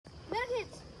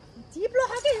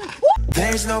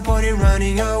There's no point in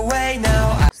running away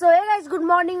now. So hey guys, good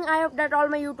morning. I hope that all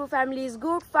my YouTube family is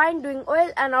good, fine, doing well,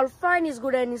 and all fine is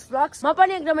good Aenish vlogs. म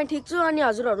पनि एकदमै ठीक छु अनि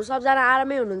हजुरहरु सबजना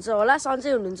आरामै हुनुहुन्छ होला,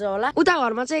 सन्चै हुनुहुन्छ होला। उता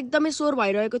घरमा चाहिँ एकदमै शोर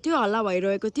भइरहेको थियो, हल्ला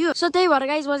भइरहेको थियो। सो त्यही भएर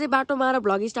गाइस म चाहिँ बाटोमा आएर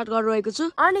भ्लग स्टार्ट गरिरहेको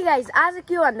छु। अनि गाइस आज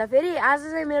के भन्दा फेरि आज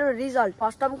चाहिँ मेरो रिजल्ट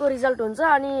फर्स्ट टर्मको रिजल्ट हुन्छ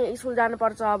अनि स्कुल जानु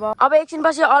पर्छ अब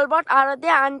एकछिनपछि अल्बर्ट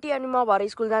आराध्या आन्टी अनि म भएर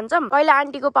स्कुल जान्छम। पहिले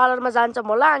आन्टीको पार्लरमा जान्छम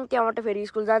होला अनि त्यहाँबाट फेरि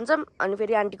स्कुल जान्छम अनि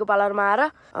फेरि आन्टीको पार्लरमा आएर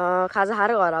खाजा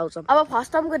खाएर घर आउँछम। अब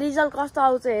फर्स्ट टर्मको रिजल्ट कस्तो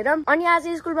आउँछ हेरम। अनि आज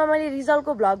स्कुलमा मैले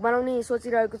रिजल्टको भ्लग बनाउने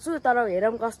सोचिरहेको छु तर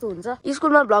हेरम कस्तो हुन्छ।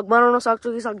 स्कुलमा भ्लग बनाउन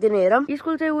सक्छु कि सक्दिन हेरम।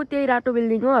 स्कुल चाहिँ उ त्यही रातो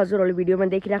बिल्डिङ हो, हजुरहरुले भिडियोमा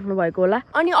देखिराख्नु भएको होला।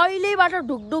 अनि अहिलेबाट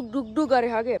ढुकढुक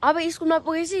गरेछ के। अब स्कुलमा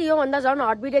पुगेपछि यो भन्दा झन्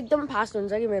हार्टबिट एकदम फास्ट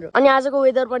हुन्छ कि मेरो। अनि आजको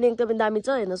वेदर पनि एकदमै दामी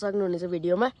छ, हेर्न सक्नुहुनेछ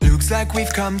भिडियोमा। Looks like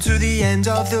we've come to the end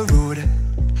of the road.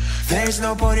 There's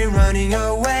no point in running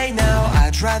away now.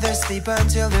 I'd rather sleep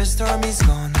until the storm is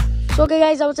gone. So okay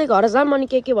guys, अब चाहिँ घर जाम अनि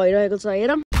के भइरहेको छ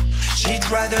harem. She'd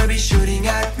rather be shooting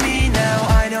at me now.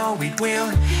 I know it will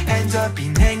end up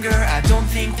in anger. I don't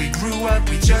think we grew up,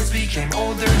 we just became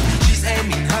older. She's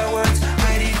aiming her words,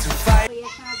 ready to fight.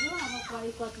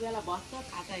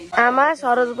 आमा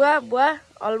सरोज बुवा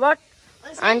Albert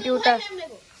aunty उता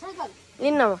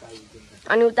लिन्न म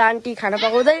अनि उता aunty खाना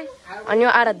पकाउँदै अनि यो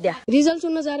आराध्या। रिजल्ट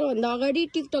सुन्न जानु भन्दा अगाडि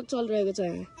टिकटक चलिरहेको छ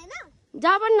यहाँ।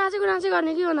 जहाँ पनि नाचेको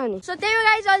गर्ने कि हो नानी। सो त्यही हो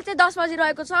गाइस, अहिले चाहिँ 10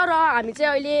 बजिरहेको छ र हामी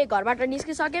चाहिँ अहिले घरबाट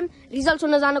निस्किसक्यौँ रिजल्ट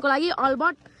सुन्न जानको लागि।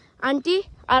 अल्बर्ट आन्टी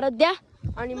आराध्या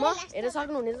अनि म हेर्न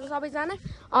सक्नुहुनेछ सबैजना।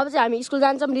 अब चाहिँ हामी स्कुल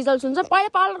जान्छौँ, रिजल्ट सुन्छौँ। पहिला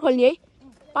पार्लर खोल्ने है,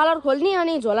 पार्लर खोल्ने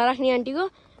अनि झोला राख्ने आन्टीको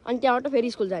अनि त्यहाँबाट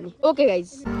फेरि स्कुल जाने। Okay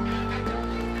guys.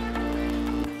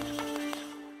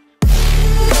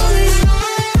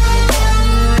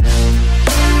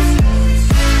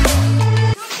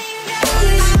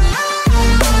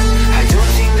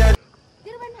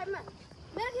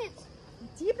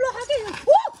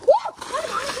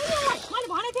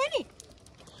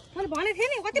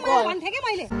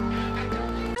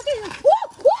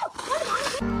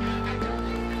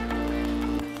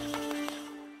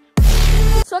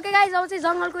 सो के गाइस, अब चाहिँ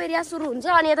जंगलको एरिया सुरु हुन्छ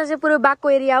अनि यता चाहिँ पुरै बाघको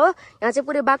एरिया हो। यहाँ चाहिँ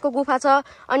पुरै बाघको गुफा छ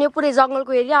अनि यो पुरै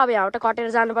जंगलको एरिया। अब यहाँबाट कटेर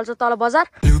जानुपर्छ तल बजार।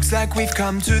 Looks like we've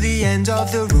come to the end of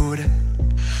the road.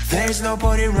 There's no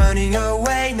point in running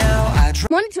away now.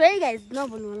 म नि छु है गाइस,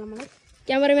 नभन्नु होला मलाई।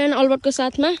 क्यामेराम्यान अल्बर्टको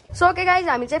साथमा। सो के गाइस,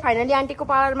 हामी चाहिँ फाइनली आन्टीको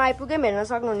पार्लरमा आइपुग्यौँ। हेर्न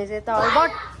सक्नुहुनेछ यता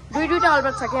अल्बर्ट दुईटा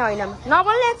अल्बर्ट छ कि होइन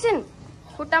नबोल्ने एकछिन।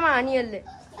 खुट्टामा हानी यसले,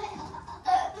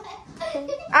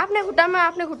 आफ्नै खुट्टामा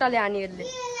आफ्नै खुट्टाले हानी यसले।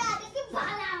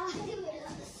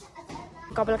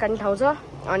 कपाल काट्ने ठाउँ छ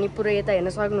अनि पुरै यता हेर्न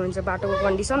सक्नुहुन्छ बाटोको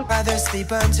कन्डिसन।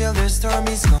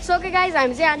 सो के गाइस,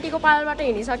 हामी चाहिँ आन्टीको पार्लरबाट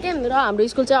हिँडिसक्यौँ र हाम्रो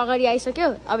स्कुल चाहिँ अगाडि आइसक्यो।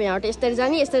 अब यहाँबाट यस्तरी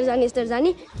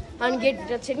जाने अनि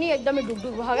गेटभित्र छिर्ने एकदमै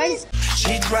ढुकढुक भयो गाइस। सो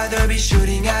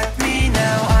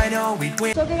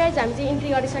के गाइस, हामी चाहिँ इन्ट्री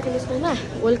गरिसक्यौँ स्कुलमा।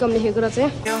 वेलकम लेखेको रहेछ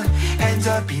यहाँ।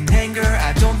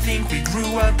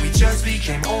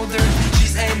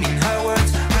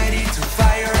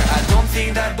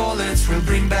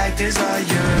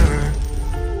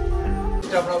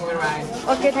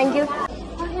 Okay thank you.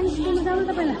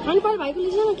 भाइको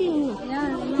लिन्छ न के हुनु,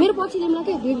 मेरो पछि लिम्ला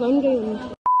के भन्नु।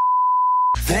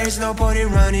 There's no point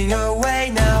in running away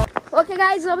now. Okay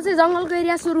guys, अब चाहिँ जंगलको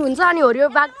एरिया सुरु हुन्छ अनि हरियो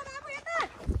बाघ।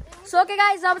 सो के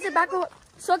गाइस, अब चाहिँ बाघको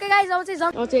अब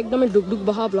चाहिँ एकदमै ढुकढुक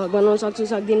भयो। भ्लग बनाउन सक्छु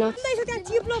सक्दिन।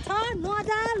 चिप्लो छ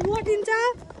नजा लोटिन्छ,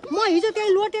 म हिजो त्यही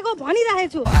लोटेको भनिरहेको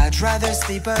छु। I'd rather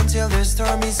sleep until the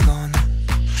storm is gone.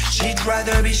 She'd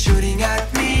rather be shooting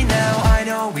at me now. I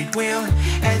know it will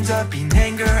end up in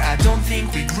anger. I don't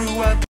think we grew up.